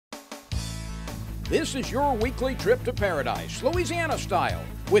This is your weekly trip to paradise, Louisiana style,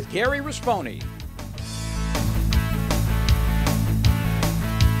 with Gary Risponi.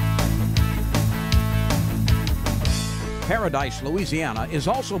 Paradise, Louisiana is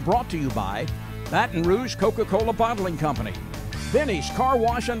also brought to you by Baton Rouge Coca-Cola Bottling Company, Benny's Car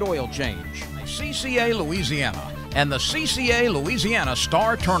Wash and Oil Change, CCA Louisiana, and the CCA Louisiana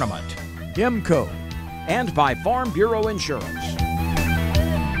Star Tournament, IMCO, and by Farm Bureau Insurance.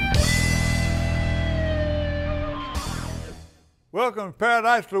 Welcome to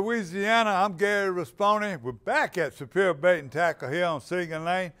Paradise, Louisiana. I'm Gary Risponi. We're back at Superior Bait and Tackle here on Sigan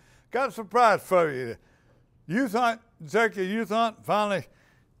Lane. Got a surprise for you. Youth hunt, Turkey youth hunt finally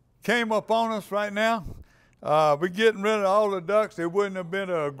came up on us right now. We're getting rid of all the ducks. It wouldn't have been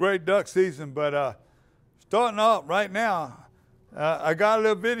a great duck season, but starting off right now, I got a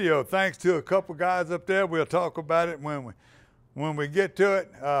little video thanks to a couple guys up there. We'll talk about it when we get to it.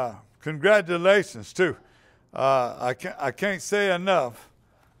 Congratulations too. I can't say enough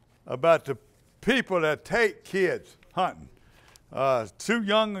about the people that take kids hunting. Two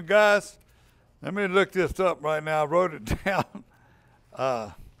younger guys. Let me look this up right now. I wrote it down.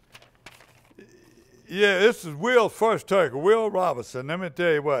 Yeah, this is Will's first turkey, Will Robinson. Let me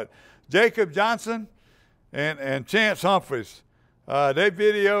tell you what. Jacob Johnson and Chance Humphreys. They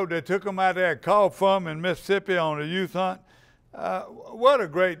videoed, they took them out there at Call Farm in Mississippi on a youth hunt. What a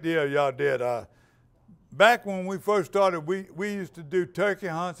great deal y'all did. Back when we first started, we used to do turkey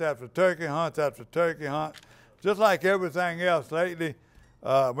hunts after turkey hunts after turkey hunts. Just like everything else lately,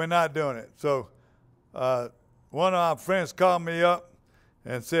 we're not doing it. So one of our friends called me up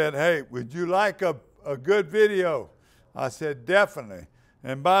and said, hey, would you like a good video? I said, definitely.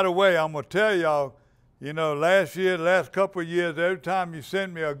 And by the way, I'm going to tell y'all, you know, last couple of years, every time you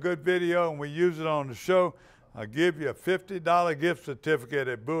send me a good video and we use it on the show, I give you a $50 gift certificate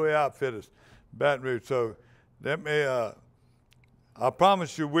at Bowie Outfitters, Baton Rouge. So let me, I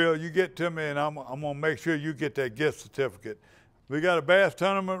promise you, Will, you get to me and I'm going to make sure you get that gift certificate. We got a bass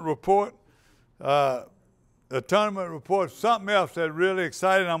tournament report. The tournament report, something else that's really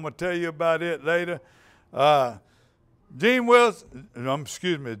exciting. I'm going to tell you about it later. Gene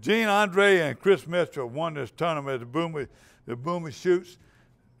Andre and Chris Mitchell won this tournament at the Boomy Shoots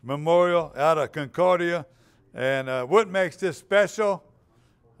Memorial out of Concordia. And what makes this special,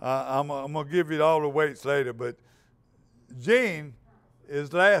 I'm going to give you all the weights later, but Gene,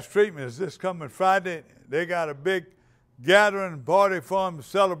 his last treatment is this coming Friday. They got a big gathering party for him to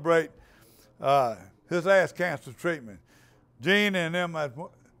celebrate his last cancer treatment. Gene and them are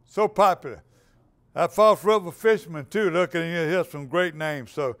so popular. That False River Fisherman too, look at here's some great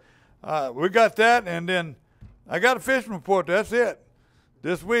names. So we got that, and then I got a fishing report, that's it.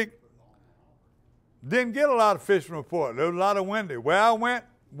 This week, didn't get a lot of fishing report. There was a lot of windy. Where I went,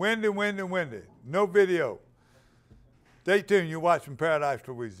 windy. No video. Stay tuned, you're watching Paradise,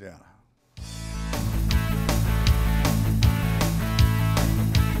 Louisiana.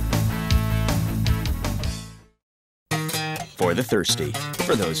 For the thirsty,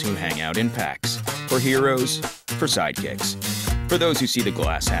 for those who hang out in packs, for heroes, for sidekicks, for those who see the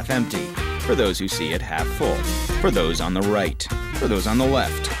glass half empty, for those who see it half full, for those on the right, for those on the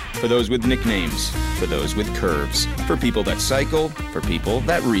left, for those with nicknames, for those with curves, for people that cycle, for people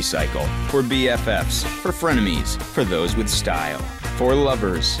that recycle, for BFFs, for frenemies, for those with style, for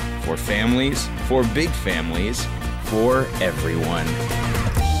lovers, for families, for big families, for everyone.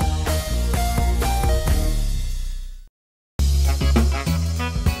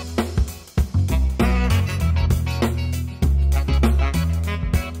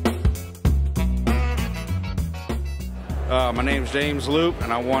 My name's James Loop,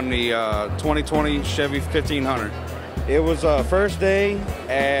 and I won the 2020 Chevy 1500. It was first day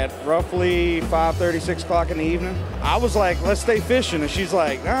at roughly 5:30, 6 o'clock in the evening. I was like, let's stay fishing, and she's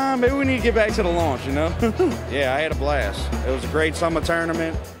like, maybe we need to get back to the launch, you know? Yeah, I had a blast. It was a great summer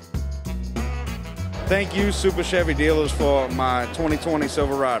tournament. Thank you, Super Chevy Dealers, for my 2020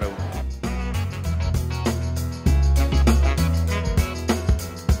 Silverado.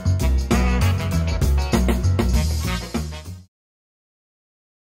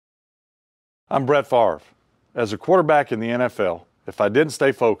 I'm Brett Favre. As a quarterback in the NFL, if I didn't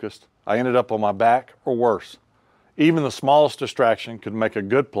stay focused, I ended up on my back or worse. Even the smallest distraction could make a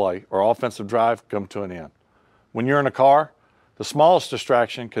good play or offensive drive come to an end. When you're in a car, the smallest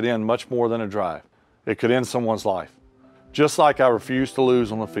distraction could end much more than a drive. It could end someone's life. Just like I refuse to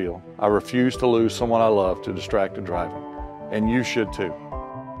lose on the field, I refuse to lose someone I love to distracted driving. And you should too.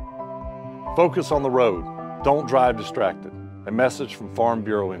 Focus on the road. Don't drive distracted. A message from Farm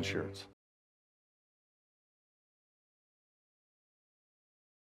Bureau Insurance.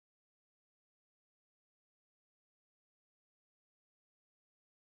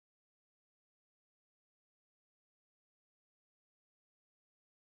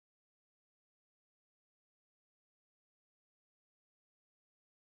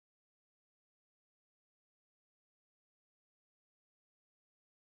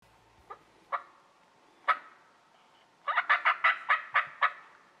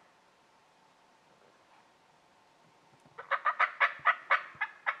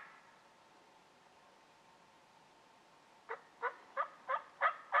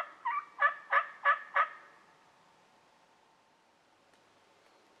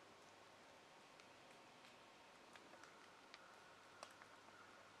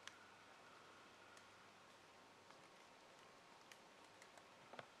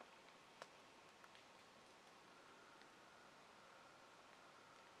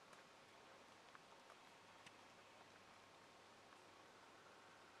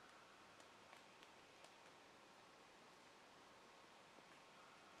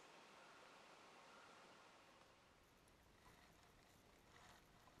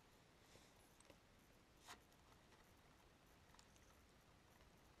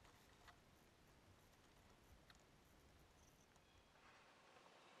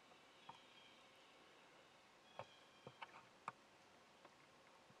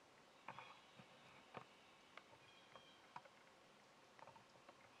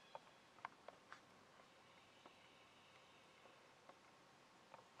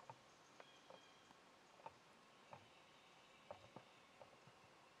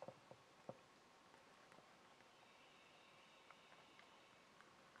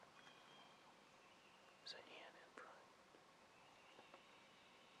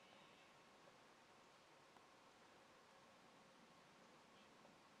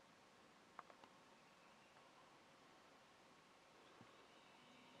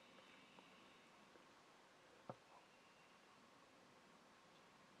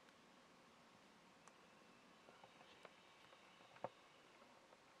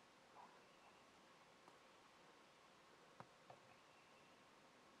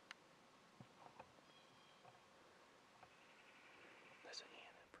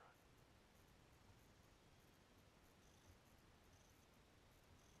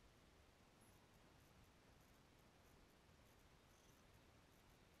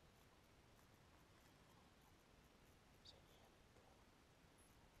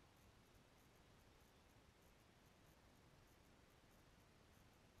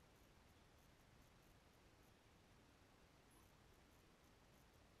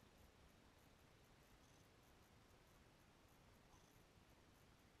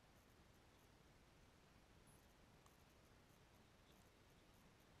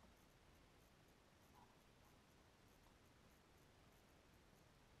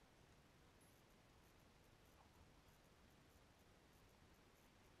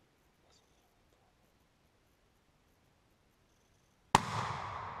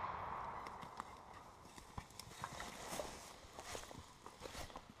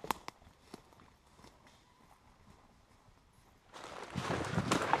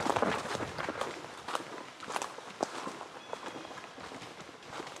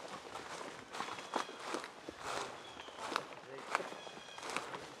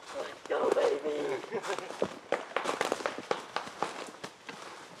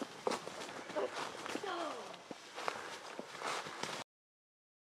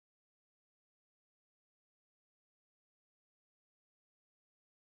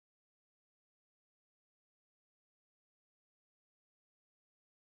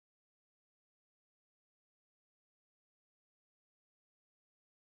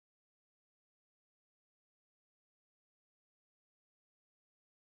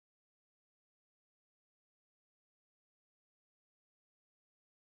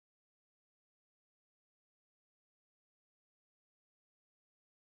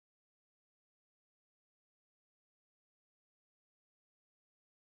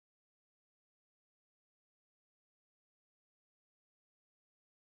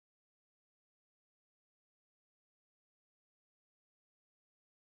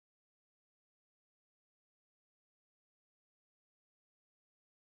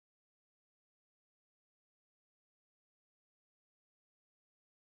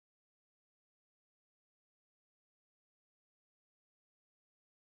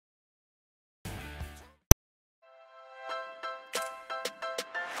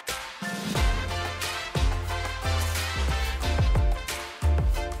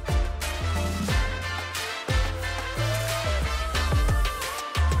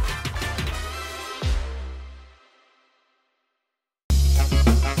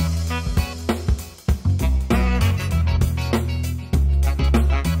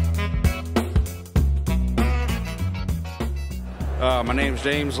 My name's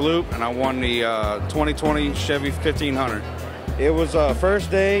James Loop, and I won the 2020 Chevy 1500. It was first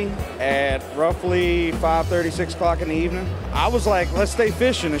day at roughly 5:30, 6 o'clock in the evening. I was like, let's stay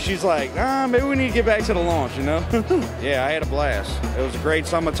fishing, and she's like, nah, maybe we need to get back to the launch, you know? Yeah, I had a blast. It was a great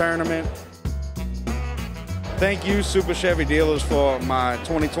summer tournament. Thank you, Super Chevy dealers, for my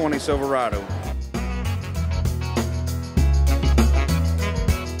 2020 Silverado.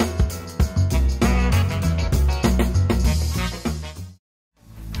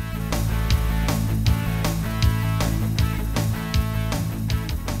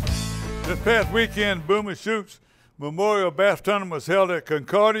 This past weekend, Boomer Shoots Memorial Bass Tournament was held at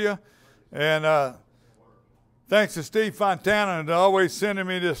Concordia, and thanks to Steve Fontana and always sending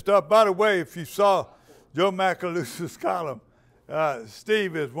me this stuff. By the way, if you saw Joe Macalusa's column,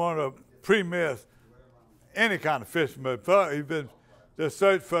 Steve is one of the premiers, any kind of fisherman. He's been the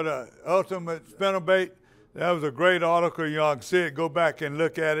search for the ultimate spinnerbait. That was a great article. Y'all can see it. Go back and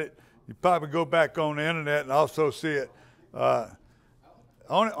look at it. You probably go back on the internet and also see it.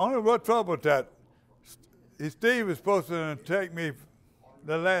 Only real trouble with that, Steve was supposed to take me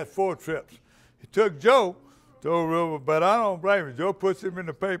the last 4 trips. He took Joe to Old River, but I don't blame him. Joe puts him in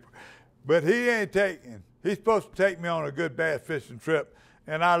the paper. But he ain't taking. He's supposed to take me on a good bass fishing trip,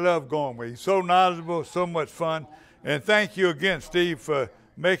 and I love going with him. He's so knowledgeable, so much fun. And thank you again, Steve, for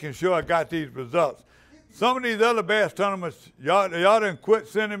making sure I got these results. Some of these other bass tournaments, y'all didn't quit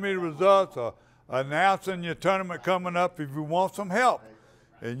sending me the results or announcing your tournament coming up. If you want some help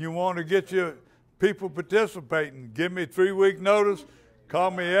and you want to get your people participating, give me 3-week notice, call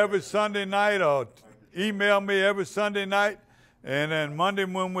me every Sunday night or email me every Sunday night, and then Monday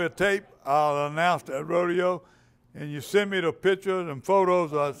when we'll tape, I'll announce that rodeo, and you send me the pictures and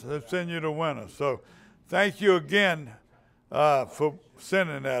photos, I'll send you the winner. So thank you again for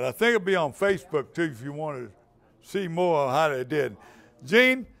sending that. I think it'll be on Facebook too if you want to see more of how they did.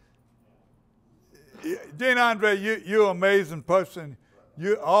 Gene Andre, you're an amazing person.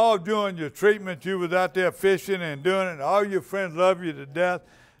 You all doing your treatment, you was out there fishing and doing it. All your friends love you to death.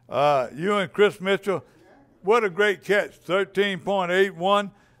 You and Chris Mitchell, what a great catch,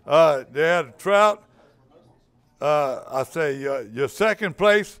 13.81. They had a trout. Your second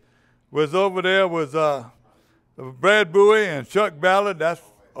place was over there with Brad Bowie and Chuck Ballard. That's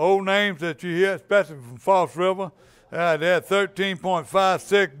old names that you hear, especially from False River. They had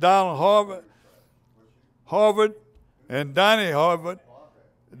 13.56. Donald Harvard and Donnie Harvard.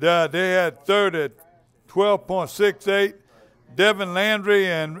 They had third at 12.68. Devin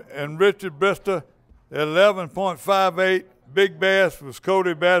Landry and Richard Brister at 11.58. Big Bass was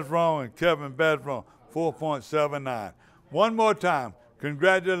Cody Bazron and Kevin Bazron, 4.79. One more time,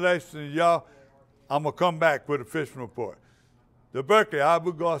 congratulations to y'all. I'm going to come back with a fishing report. The Berkeley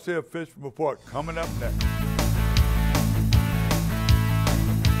Abu Garcia Fishing Report coming up next.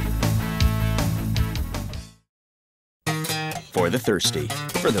 For the thirsty,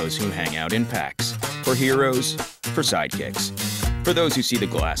 for those who hang out in packs, for heroes, for sidekicks, for those who see the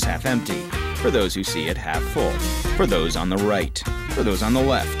glass half empty, for those who see it half full, for those on the right, for those on the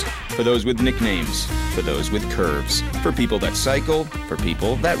left, for those with nicknames, for those with curves, for people that cycle, for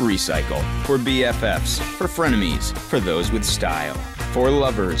people that recycle, for BFFs, for frenemies, for those with style, for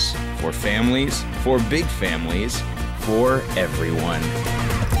lovers, for families, for big families, for everyone.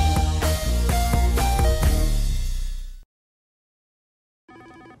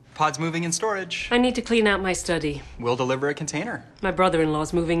 Pod's moving in storage. I need to clean out my study. We'll deliver a container. My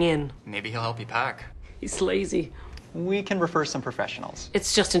brother-in-law's moving in. Maybe he'll help you pack. He's lazy. We can refer some professionals.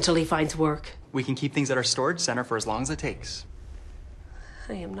 It's just until he finds work. We can keep things at our storage center for as long as it takes.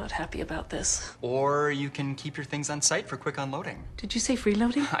 I am not happy about this. Or you can keep your things on site for quick unloading. Did you say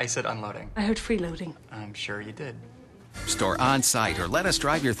freeloading? I said unloading. I heard freeloading. I'm sure you did. Store on site or let us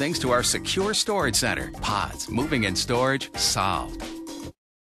drive your things to our secure storage center. Pods, moving and storage, solved.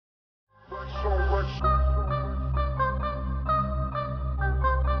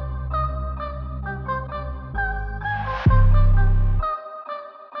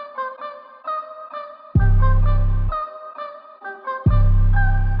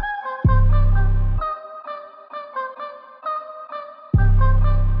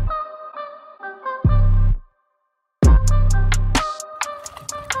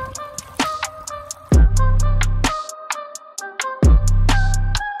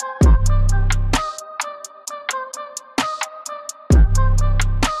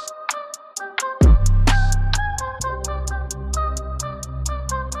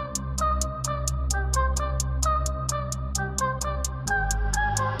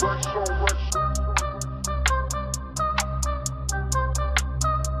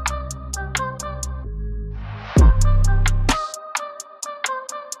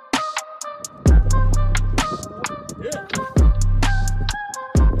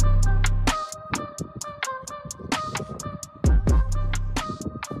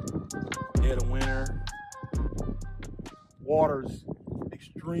 water's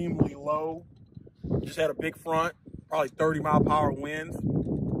extremely low. Just had a big front, probably 30-mile-per-hour winds.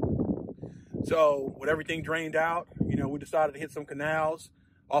 So with everything drained out, you know, we decided to hit some canals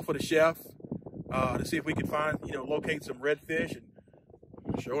off of the chef to see if we could find, you know, locate some redfish.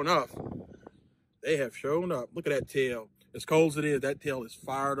 And sure enough, they have shown up. Look at that tail. As cold as it is, that tail is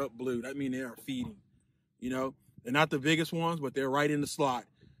fired up blue. That means they are feeding. You know, they're not the biggest ones, but they're right in the slot.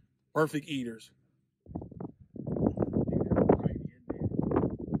 Perfect eaters.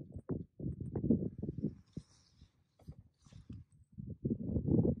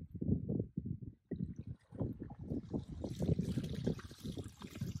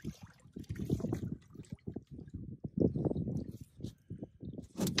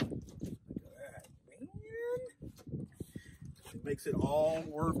 Makes it all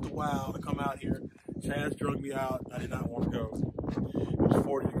worth the while to come out here. Chaz drug me out. I did not want to go. It was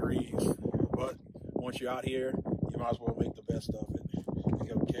 40 degrees. But once you're out here, you might as well make the best of it. And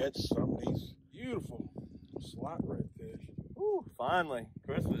go catch some of these beautiful slot redfish. Whew, finally.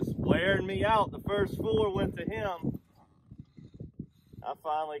 Chris was wearing me out. The first 4 went to him. I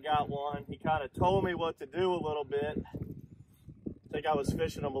finally got one. He kind of told me what to do a little bit. I think I was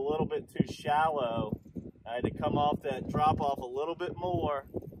fishing them a little bit too shallow. I had to come off that drop off a little bit more,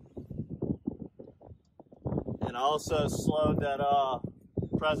 and also slowed that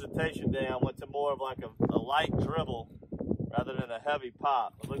presentation down, went to more of like a light dribble rather than a heavy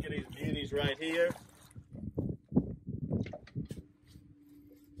pop. But look at these beauties right here.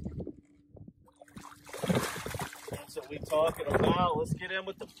 That's what we talking about. Let's get in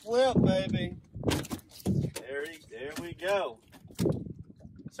with the flip, baby. There we go.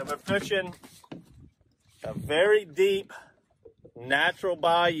 So we're fishing a very deep natural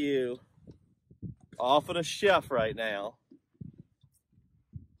bayou off of the chef right now.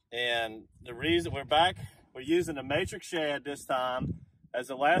 And the reason we're back, we're using the matrix shad this time. As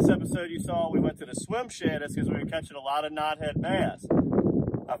the last episode you saw, we went to the swim shad. That's because we were catching a lot of knothead bass.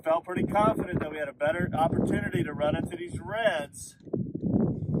 I felt pretty confident that we had a better opportunity to run into these reds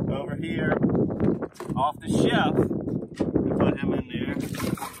over here off the chef. Put him in there,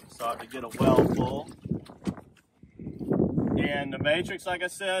 starting to get a well full. And the matrix, like I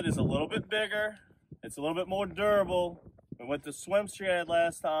said, is a little bit bigger. It's a little bit more durable. We went to swim shad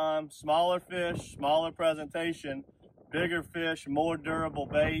last time. Smaller fish, smaller presentation, bigger fish, more durable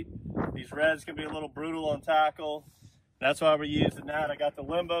bait. These reds can be a little brutal on tackle. That's why we're using that. I got the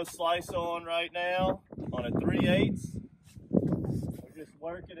limbo slice on right now on a 3/8. We're just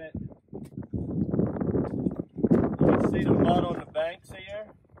working it. You can see the mud on the banks here.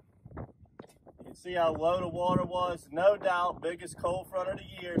 You can see how low the water was. No doubt, biggest cold front of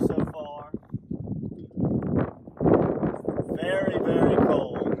the year so far. Very, very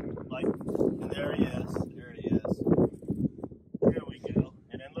cold. Like, there he is. There he is. Here we go.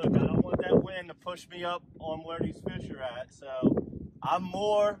 And then look, I don't want that wind to push me up on where these fish are at. So I'm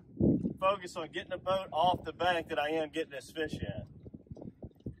more focused on getting the boat off the bank than I am getting this fish in.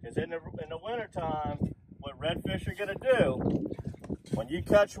 Because in the wintertime, what redfish are going to do, when you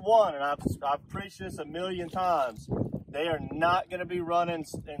catch one, and I've preached this a million times, they are not going to be running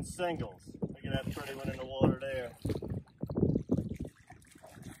in singles. Look at that pretty one in the water there.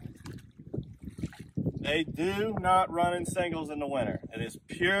 They do not run in singles in the winter. It is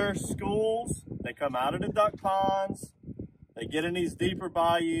pure schools. They come out of the duck ponds, they get in these deeper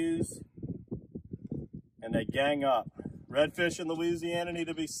bayous, and they gang up. Redfish in Louisiana need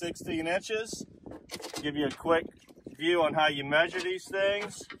to be 16 inches. Give you a quick view on how you measure these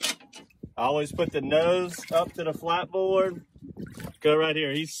things. I always put the nose up to the flatboard. Go right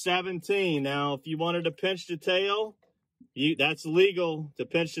here. He's 17. Now, if you wanted to pinch the tail, that's legal to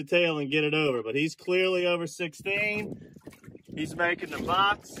pinch the tail and get it over, but he's clearly over 16. He's making the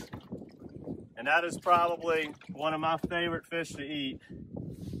box, and that is probably one of my favorite fish to eat.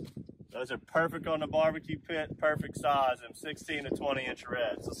 Those are perfect on the barbecue pit, perfect size, and 16 to 20 inch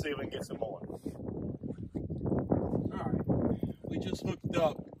reds. Let's see if we can get some more. All right, we just hooked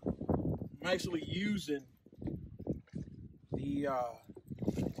up. I'm actually using the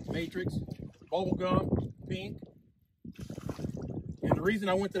Matrix Bubblegum Pink. And the reason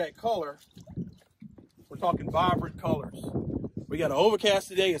I went to that color, we're talking vibrant colors. We got an overcast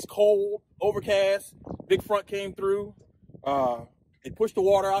today. It's cold, overcast. Big front came through. It pushed the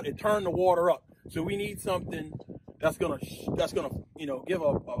water out. It turned the water up. So we need something that's gonna you know, give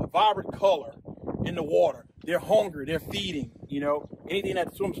a vibrant color in the water. They're hungry. They're feeding. You know, anything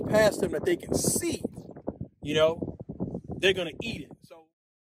that swims past them that they can see, you know, they're gonna eat it. So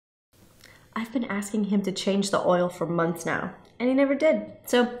I've been asking him to change the oil for months now, and he never did.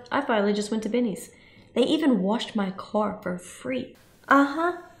 So I finally just went to Benny's. They even washed my car for free.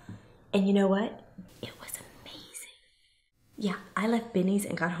 Uh-huh. And you know what? It was amazing. Yeah, I left Benny's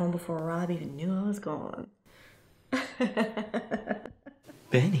and got home before Rob even knew I was gone.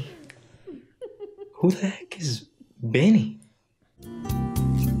 Benny? Who the heck is Benny?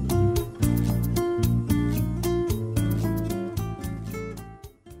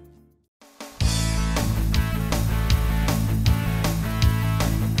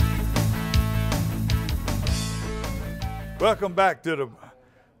 Welcome back to the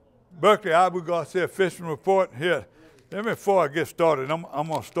Berkeley Abu Garcia Fishing Report here. Before I get started, I'm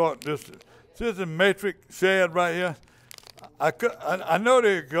going to start this. This is a matrix shad right here. I know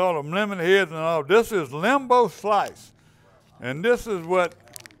they call them lemon heads and all. This is limbo slice. And this is what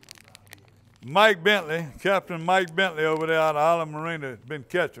Mike Bentley, Captain Mike Bentley over there out of Island Marina, has been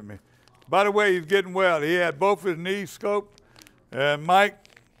catching me. By the way, he's getting well. He had both his knees scoped. And Mike,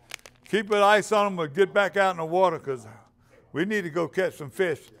 keep an ice on him or get back out in the water because we need to go catch some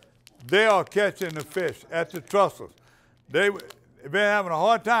fish. They are catching the fish at the trussels. They've been having a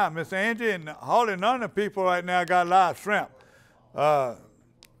hard time. Miss Angie and hardly none of the people right now got live shrimp. The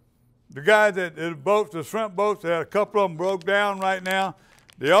guys at the boats, the shrimp boats, they had a couple of them broke down right now.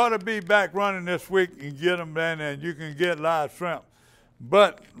 They ought to be back running this week and get them down there and you can get live shrimp.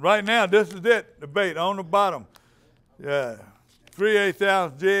 But right now, this is it, the bait on the bottom. 3/8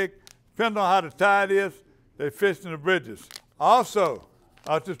 ounce jig. Depends on how the tide is, they fish in the bridges. Also,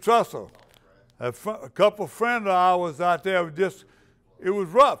 out the trestle, a couple friends of ours out there, it was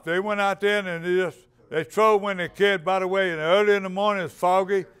rough. They went out there and they trolled when they cared. By the way, and early in the morning, it's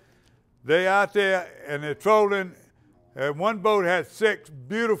foggy. They out there and they're trolling. And one boat had 6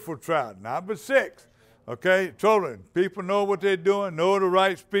 beautiful trout, not but 6, okay, trolling. People know what they're doing, know the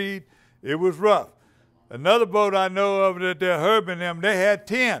right speed. It was rough. Another boat I know of that they're herbing them, they had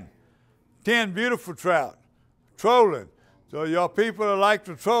 10 beautiful trout, trolling. So y'all people that like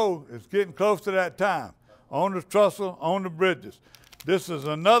to troll, it's getting close to that time. On the trestle, on the bridges. This is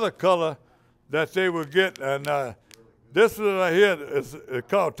another color that they will get, and this is right here, it's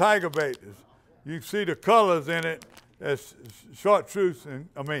called tiger bait. You can see the colors in it. It's chartreuse,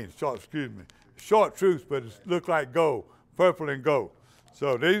 chartreuse, but it looks like gold, purple and gold.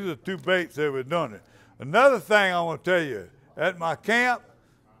 So these are the 2 baits they were doing it. Another thing I want to tell you, at my camp,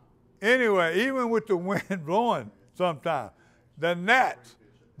 anyway, even with the wind blowing sometimes, the gnats,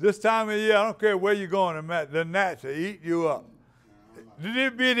 this time of year, I don't care where you're going, the gnats, they eat you up.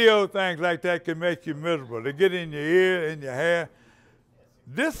 These video things like that can make you miserable. They get in your ear, in your hair.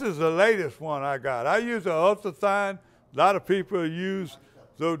 This is the latest one I got. I use an ultrathine. A lot of people use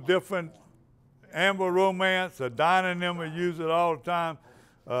those different Amber Romance, Dinah and them use it all the time.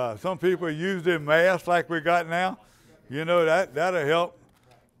 Some people use their masks like we got now. You know, that'll help.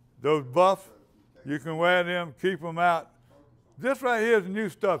 Those buff, you can wear them, keep them out. This right here is new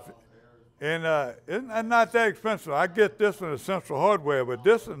stuff, and it's not that expensive. I get this from Essential Hardware, but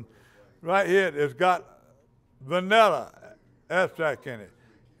this one right here has got vanilla extract in it,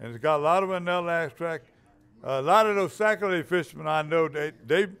 and it's got a lot of vanilla extract. A lot of those Sac-A-Lait fishermen I know,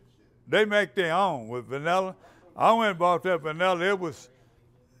 they make their own with vanilla. I went and bought that vanilla. It was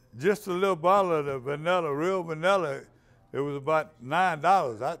just a little bottle of the vanilla, real vanilla. It was about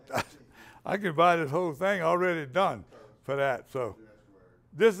 $9. I can buy this whole thing already done for that. So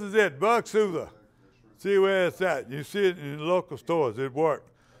this is it, Bug Soother. See where it's at. You see it in the local stores. It worked.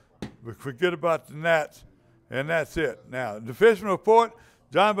 But forget about the gnats, and that's it. Now, the fishing report,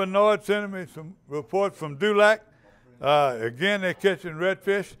 John Bernard sent me some reports from Dulac. Again, they're catching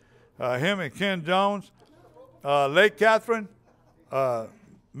redfish, him and Ken Jones. Lake Catherine,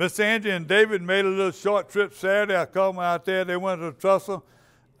 Miss Angie and David made a little short trip Saturday. I called them out there. They went to the trestle.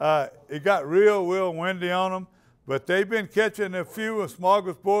 It got real windy on them, but they've been catching a few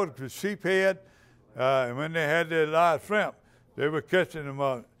smorgasbords with sheephead. And when they had their live shrimp, they were catching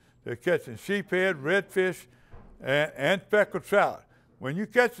them. They're catching sheephead, redfish, and speckled trout. When you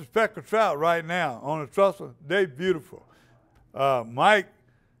catch a speckled trout right now on the trestle, they're beautiful. Mike,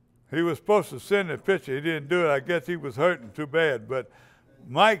 he was supposed to send a picture. He didn't do it. I guess he was hurting too bad. But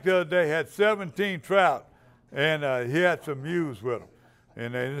Mike the other day had 17 trout, and he had some ewes with him.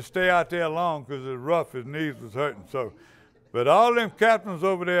 And they didn't stay out there long because it was rough. His knees was hurting. So, but all them captains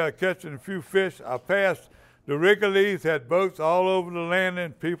over there are catching a few fish. I passed the Wrigley's, had boats all over the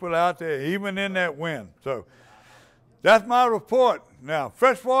landing, people out there, even in that wind. So that's my report. Now,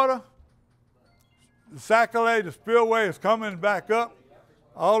 freshwater, the Sac-A-Lait, the spillway is coming back up.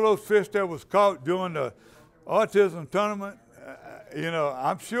 All those fish that was caught during the autism tournament, you know,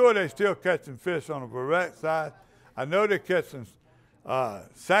 I'm sure they're still catching fish on the Barrett side. I know they're catching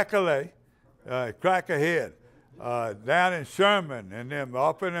Sac-A-Lait, Crackerhead, down in Sherman, and them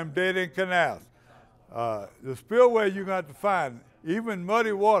up in them dead-end canals. The spillway you're going to have to find, even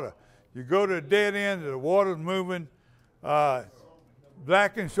muddy water. You go to the dead end, the water's moving,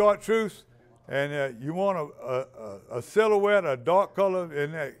 black and chartreuse, and you want a silhouette, a dark color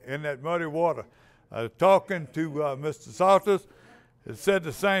in that muddy water. Talking to Mr. Salters, it said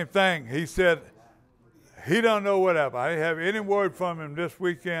the same thing. He said he don't know what happened. I didn't have any word from him this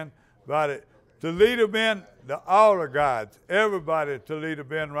weekend about it. Toledo Bend, all the guides, everybody at Toledo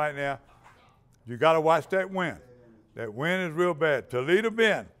Bend right now, you got to watch that wind. That wind is real bad. Toledo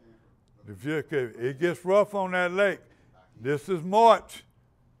Bend, if it gets rough on that lake, this is March.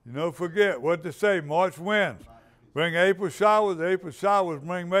 You don't forget what to say, March winds. Bring April showers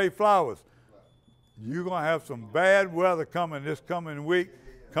bring May flowers. You're going to have some bad weather coming this coming week,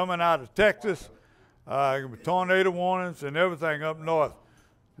 coming out of Texas. Tornado warnings and everything up north.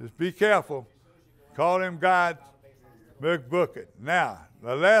 Just be careful. Call them guides. Book it. Now,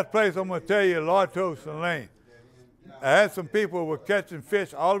 the last place I'm going to tell you, Larto Saline. I had some people who were catching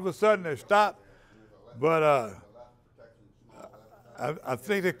fish. All of a sudden they stopped. But I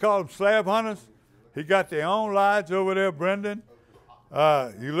think they call them slab hunters. He got their own lodge over there, Brendan.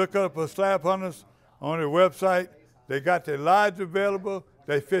 You look up for slab hunters on their website. They got their lodge available.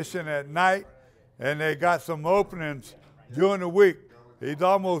 They fishing at night. And they got some openings during the week. He's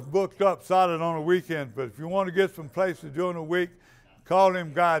almost booked up solid on the weekends, but if you want to get some places during the week, call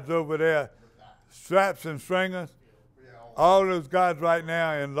them guys over there, Straps and Stringers. All those guys right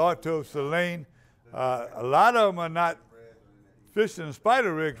now in Larto, Saline. A lot of them are not fishing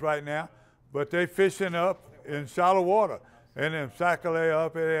spider rigs right now, but they fishing up in shallow water. And then Sackaway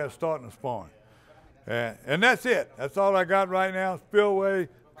up in there starting to spawn. And that's it. That's all I got right now. Spillway.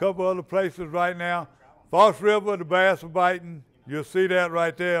 Couple other places right now. Foss River, the bass are biting. You'll see that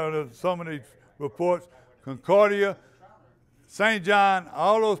right there on some of these reports. Concordia, St. John,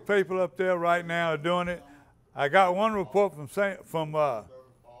 all those people up there right now are doing it. I got one report from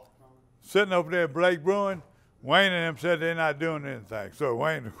sitting over there at Blake Brewing. Wayne and them said they're not doing anything. So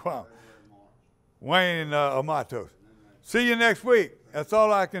Wayne and Amatos. See you next week. That's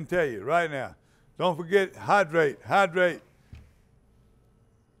all I can tell you right now. Don't forget, hydrate.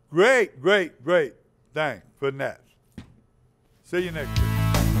 Great thing for Nats. See you next week.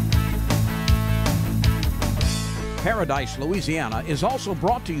 Paradise, Louisiana is also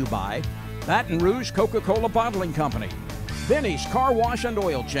brought to you by Baton Rouge Coca-Cola Bottling Company, Benny's Car Wash and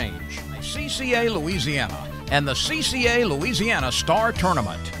Oil Change, CCA Louisiana, and the CCA Louisiana Star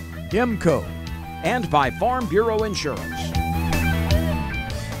Tournament, IMCO, and by Farm Bureau Insurance.